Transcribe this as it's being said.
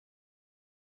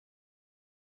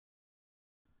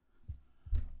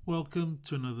Welcome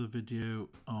to another video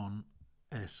on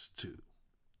S2.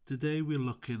 Today we're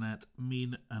looking at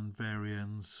mean and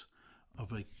variance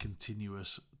of a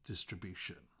continuous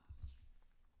distribution.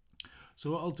 So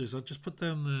what I'll do is I'll just put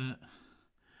down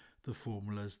the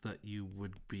formulas that you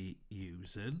would be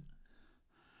using,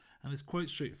 and it's quite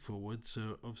straightforward.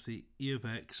 So obviously E of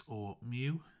x, or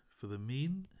mu, for the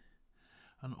mean,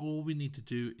 and all we need to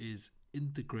do is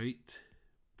integrate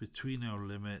between our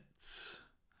limits,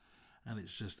 and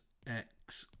it's just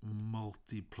x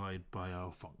multiplied by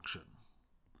our function,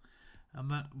 and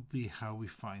that would be how we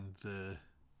find the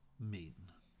mean.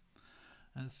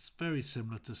 And it's very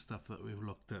similar to stuff that we've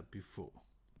looked at before.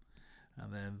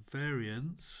 And then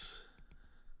variance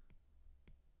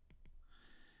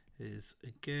is,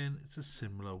 again, it's a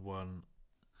similar one,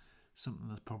 something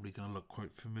that's probably going to look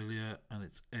quite familiar, and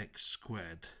it's x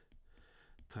squared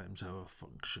times our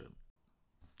function.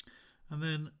 And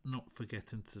then not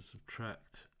forgetting to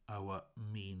subtract our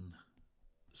mean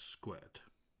squared.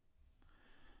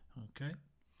 Okay,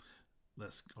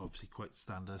 that's obviously quite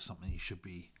standard, something you should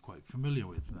be quite familiar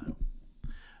with now.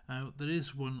 Now there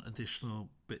is one additional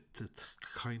bit to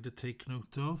kind of take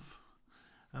note of,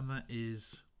 and that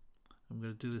is, I'm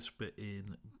going to do this bit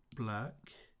in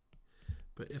black,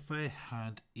 but if I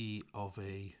had e of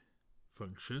a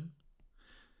function,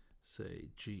 say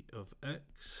g of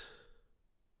x,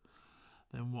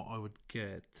 then what I would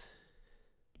get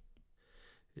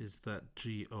is that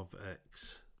g of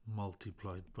x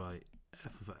multiplied by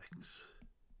f of x.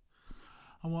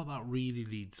 And what that really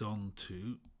leads on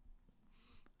to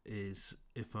is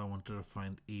if I wanted to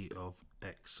find e of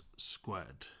x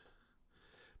squared,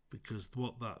 because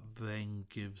what that then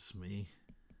gives me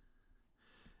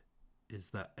is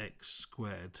that x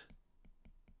squared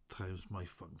times my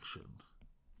function.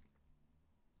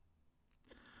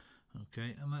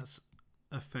 Okay, and that's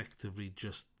effectively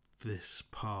just this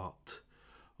part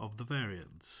of the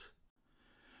variance.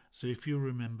 So if you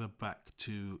remember back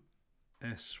to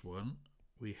S1,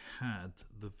 we had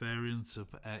the variance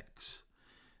of x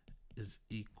is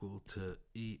equal to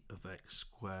e of x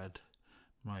squared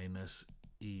minus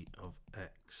e of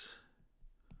x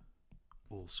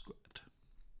all squared.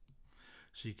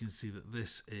 So you can see that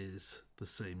this is the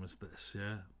same as this,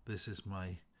 yeah? This is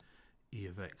my e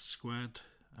of x squared,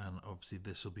 and obviously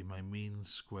this will be my mean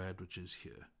squared, which is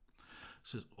here.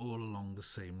 So it's all along the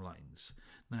same lines.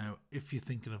 Now, if you're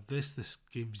thinking of this, this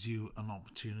gives you an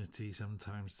opportunity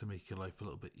sometimes to make your life a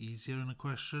little bit easier in a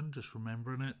question, just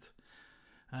remembering it.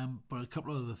 But a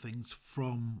couple of other things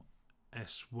from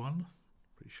S1,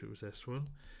 pretty sure it was S1.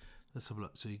 Let's have a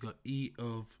look. So you got e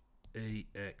of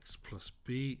ax plus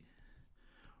b.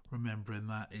 Remembering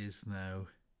that is now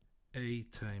a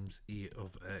times e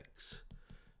of x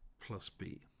plus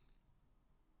b.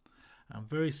 And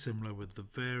very similar with the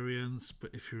variance,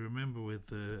 but if you remember with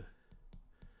the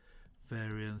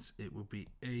variance, it would be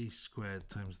a squared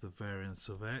times the variance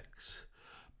of x,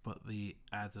 but the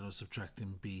adding or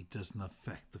subtracting b doesn't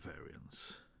affect the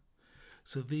variance.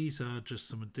 So these are just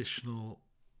some additional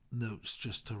notes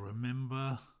just to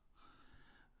remember,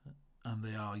 and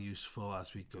they are useful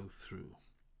as we go through.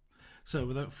 So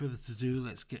without further ado,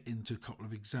 let's get into a couple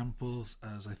of examples,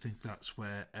 as I think that's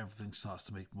where everything starts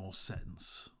to make more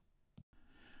sense.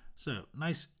 So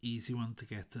nice easy one to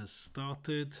get us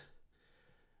started,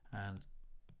 and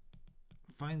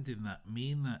finding that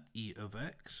mean, that e of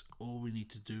x, all we need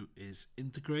to do is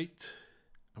integrate,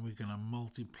 and we're going to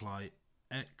multiply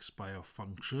x by our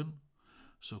function.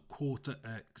 So quarter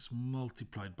x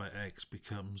multiplied by x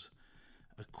becomes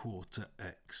a quarter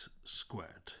x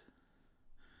squared.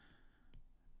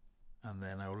 And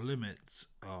then our limits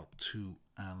are 2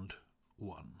 and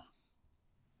 1.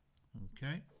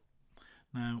 Okay.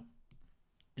 Now,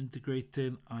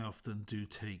 integrating, I often do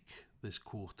take this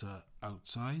quarter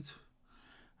outside,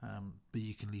 but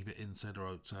you can leave it inside or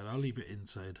outside. I'll leave it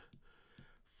inside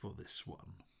for this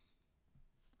one.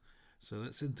 So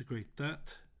let's integrate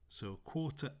that. So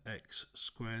quarter x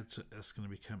squared, so that's going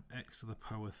to become x to the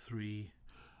power 3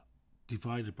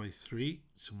 divided by 3.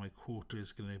 So my quarter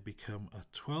is going to become a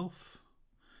 12th,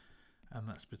 and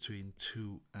that's between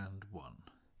 2 and 1.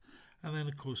 And then,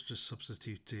 of course, just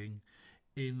substituting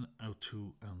in our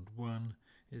 2 and 1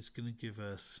 is going to give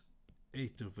us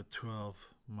 8 over 12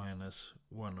 minus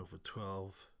 1 over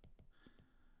 12,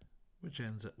 which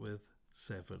ends up with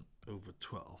 7 over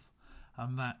 12.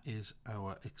 And that is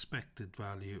our expected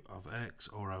value of x,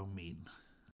 or our mean.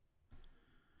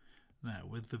 Now,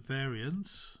 with the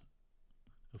variance,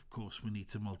 of course, we need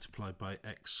to multiply by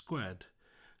x squared.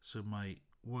 So my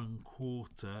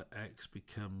 1/4 x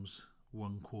becomes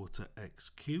 1/4 x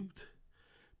cubed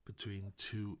between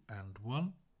 2 and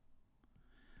 1.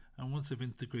 And once I've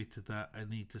integrated that, I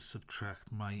need to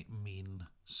subtract my mean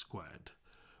squared,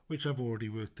 which I've already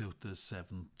worked out as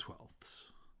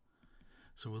 7/12.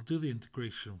 So we'll do the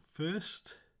integration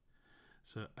first.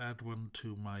 So add 1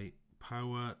 to my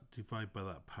power, divide by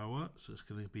that power. So it's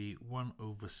going to be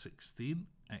 1/16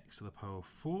 x to the power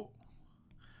 4.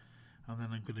 And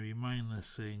then I'm going to be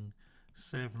minusing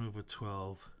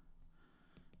 7/12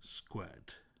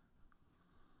 squared.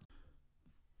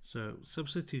 So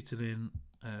substituting in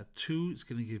 2, it's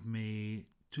going to give me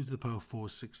 2 to the power 4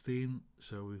 is 16.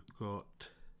 So we've got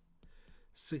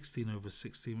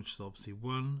 16/16, which is obviously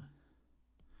 1,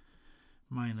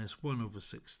 minus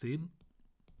 1/16.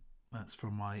 That's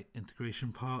from my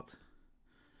integration part.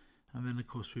 And then, of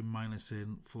course, we minus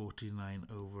in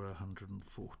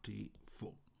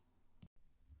 49/144.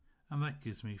 And that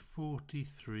gives me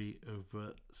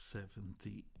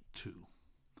 43/72.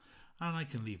 And I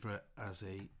can leave it as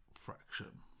a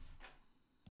fraction.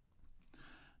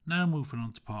 Now moving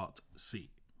on to part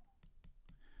C.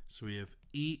 So we have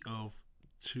e of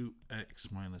 2x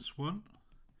minus 1.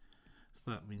 So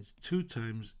that means 2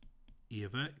 times e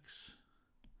of x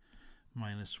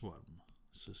minus 1.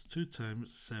 So it's 2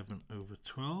 times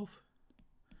 7/12.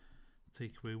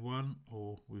 Take away 1,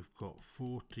 or we've got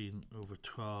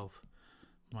 14/12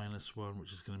 minus 1,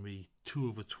 which is going to be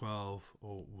 2/12,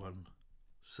 or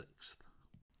 1/6.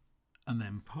 And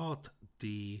then part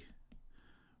D,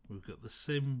 we've got the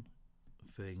same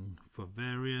thing for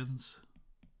variance.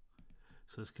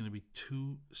 So it's going to be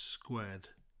 2 squared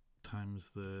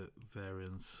times the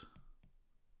variance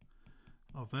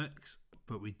of x,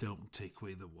 but we don't take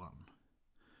away the 1.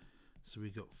 So we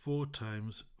got 4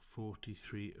 times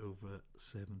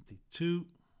 43/72,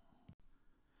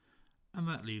 and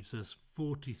that leaves us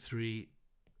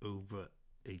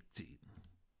 43/18.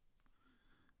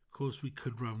 Of course, we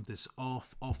could round this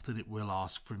off. Often it will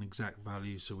ask for an exact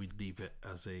value, so we'd leave it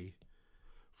as a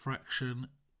fraction.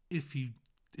 If it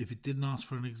didn't ask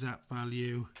for an exact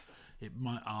value, it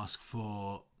might ask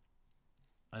for,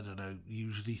 I don't know,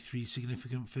 usually 3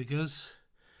 significant figures.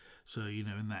 So, you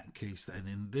know, in that case, then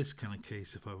in this kind of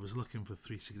case, if I was looking for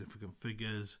 3 significant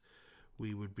figures,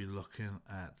 we would be looking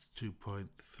at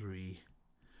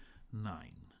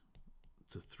 2.39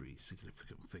 to 3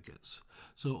 significant figures.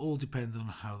 So all depends on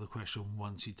how the question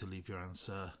wants you to leave your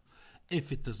answer.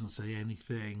 If it doesn't say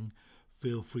anything,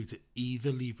 feel free to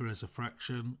either leave it as a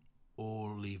fraction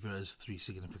or leave it as 3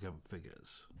 significant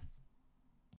figures.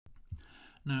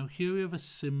 Now here we have a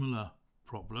similar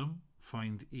problem,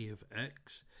 find e of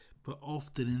x, but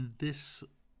often in this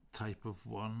type of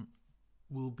one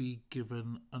we'll be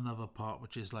given another part,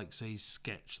 which is like, say,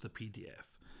 sketch the PDF.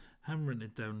 I haven't written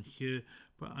it down here,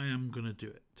 but I am going to do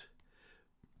it.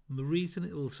 And the reason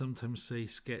it will sometimes say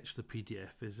sketch the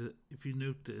PDF is that if you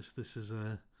notice, this is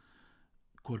a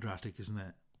quadratic, isn't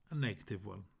it? A negative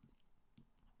one.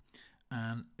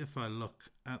 And if I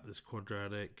look at this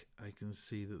quadratic, I can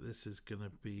see that this is going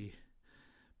to be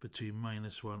between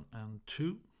 -1 and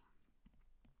 2.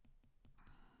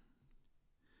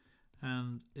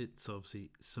 And it's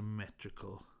obviously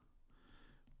symmetrical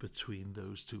between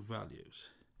those two values.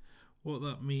 What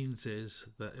that means is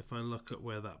that if I look at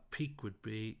where that peak would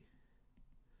be,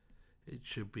 it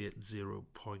should be at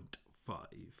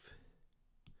 0.5.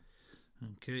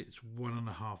 Okay, it's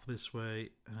 1.5 this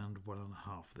way and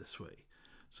 1.5 this way.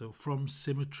 So from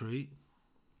symmetry,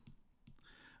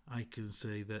 I can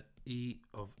say that e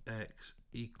of x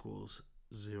equals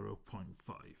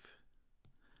 0.5.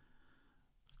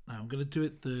 Now I'm going to do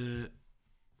it the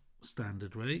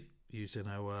standard way using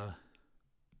our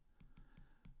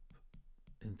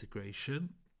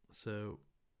integration. So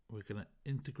we're going to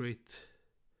integrate.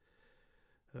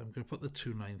 I'm going to put the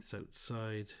 2/9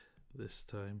 outside this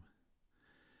time.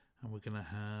 And we're going to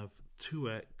have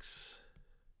 2x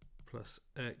plus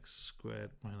x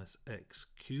squared minus x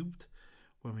cubed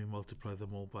when we multiply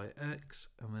them all by x,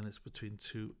 and then it's between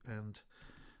 2 and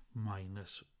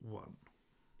 -1.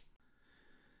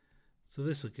 So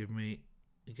this will give me,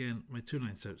 again, my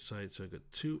 2/9 outside, so I've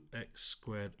got 2x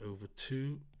squared over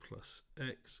 2 plus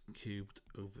x cubed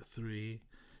over 3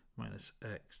 minus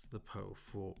x to the power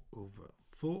 4 over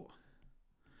 4.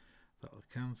 That'll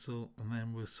cancel, and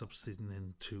then we're substituting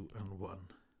in 2 and 1.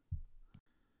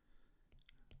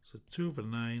 So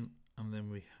 2/9, and then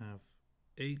we have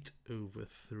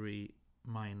 8/3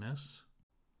 minus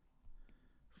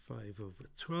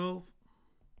 5/12.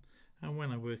 And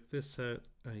when I work this out,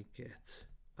 I get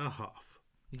a half.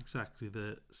 Exactly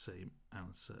the same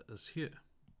answer as here.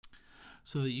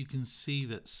 So that you can see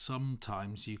that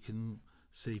sometimes you can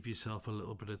save yourself a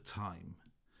little bit of time.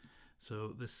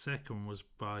 So the second was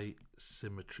by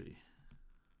symmetry.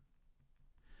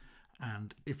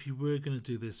 And if you were going to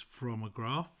do this from a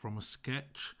graph, from a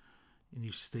sketch, and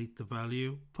you state the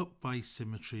value, put by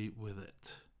symmetry with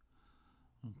it.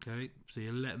 Okay, so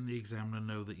you're letting the examiner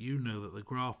know that the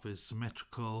graph is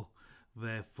symmetrical,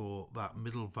 therefore that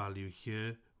middle value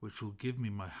here, which will give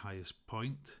me my highest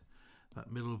point,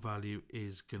 that middle value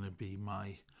is going to be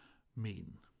my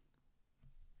mean.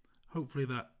 Hopefully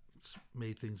that's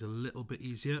made things a little bit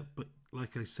easier, but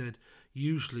like I said,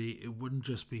 usually it wouldn't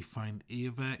just be find E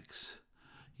of X.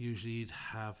 Usually you'd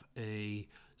have a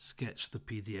sketch the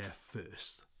p.d.f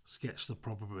first, sketch the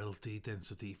probability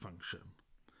density function,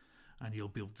 and you'll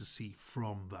be able to see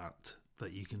from that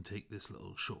you can take this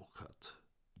little shortcut.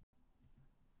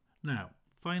 Now,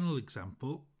 final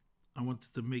example, I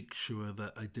wanted to make sure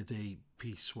that I did a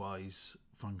piecewise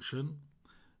function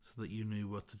so that you knew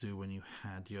what to do when you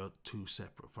had your two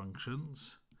separate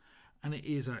functions, and it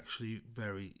is actually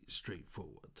very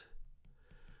straightforward.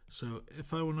 So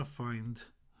if I want to find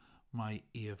my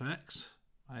E of X,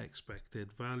 my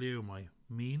expected value, my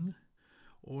mean,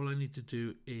 all I need to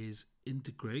do is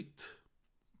integrate,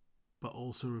 but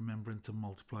also remembering to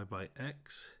multiply by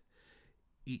x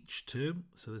each term.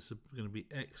 So this is going to be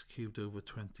x cubed over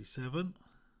 27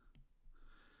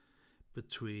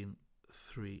 between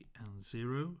 3 and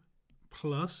 0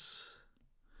 plus,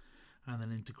 and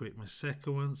then integrate my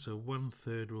second one. So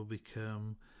 1/3 will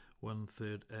become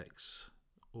 1/3 x,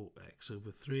 or x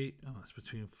over 3, and that's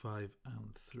between 5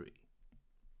 and 3.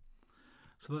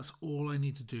 So that's all I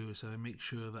need to do, is I make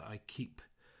sure that I keep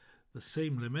the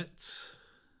same limits,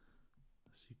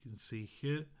 as you can see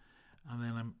here, and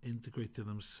then I'm integrating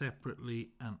them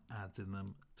separately and adding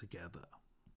them together.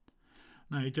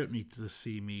 Now you don't need to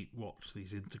see me watch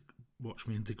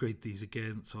me integrate these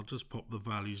again, so I'll just pop the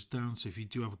values down, so if you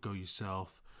do have a go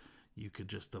yourself, you could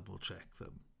just double check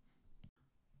them.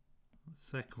 The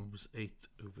second one was 8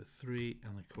 over 3,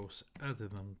 and of course adding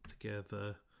them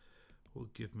together will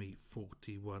give me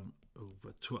 41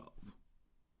 over 12.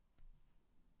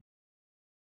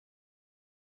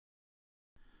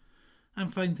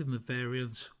 And finding the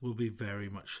variance will be very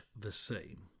much the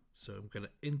same. So I'm going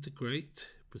to integrate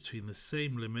between the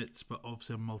same limits, but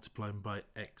obviously I'm multiplying by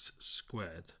x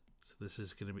squared. So this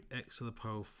is going to be x to the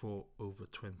power 4 over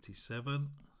 27.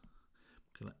 I'm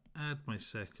going to add my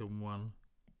second one,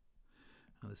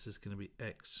 and this is going to be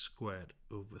x squared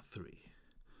over 3.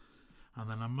 And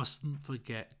then I mustn't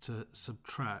forget to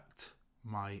subtract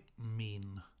my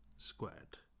mean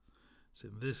squared. So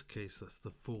in this case, that's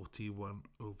the 41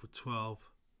 over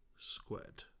 12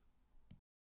 squared.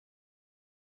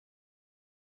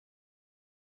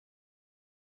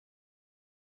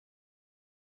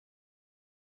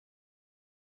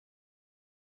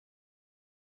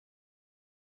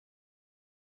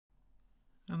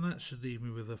 And that should leave me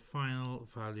with a final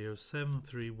value of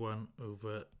 731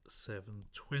 over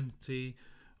 720,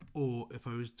 or if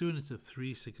I was doing it to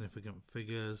 3 significant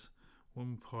figures,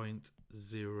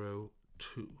 1.02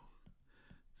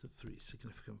 to 3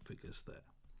 significant figures there.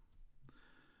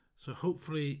 So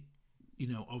hopefully,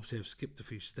 obviously I've skipped a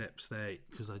few steps there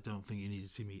because I don't think you need to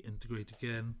see me integrate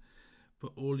again.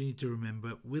 But all you need to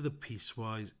remember with a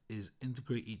piecewise is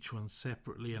integrate each one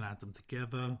separately and add them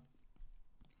together.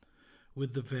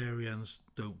 With the variance,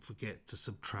 don't forget to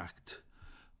subtract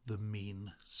the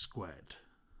mean squared.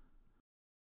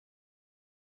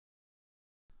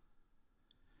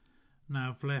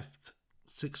 Now I've left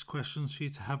 6 questions for you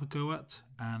to have a go at,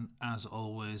 and as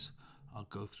always, I'll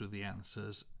go through the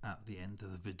answers at the end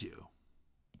of the video.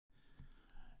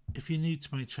 If you're new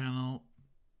to my channel,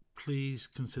 please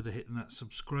consider hitting that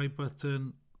subscribe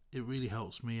button. It really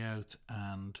helps me out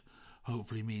and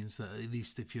hopefully means that at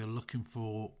least if you're looking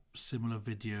for similar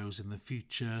videos in the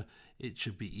future, it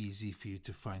should be easy for you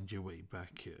to find your way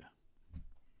back here.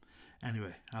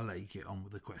 Anyway, I'll let you get on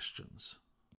with the questions.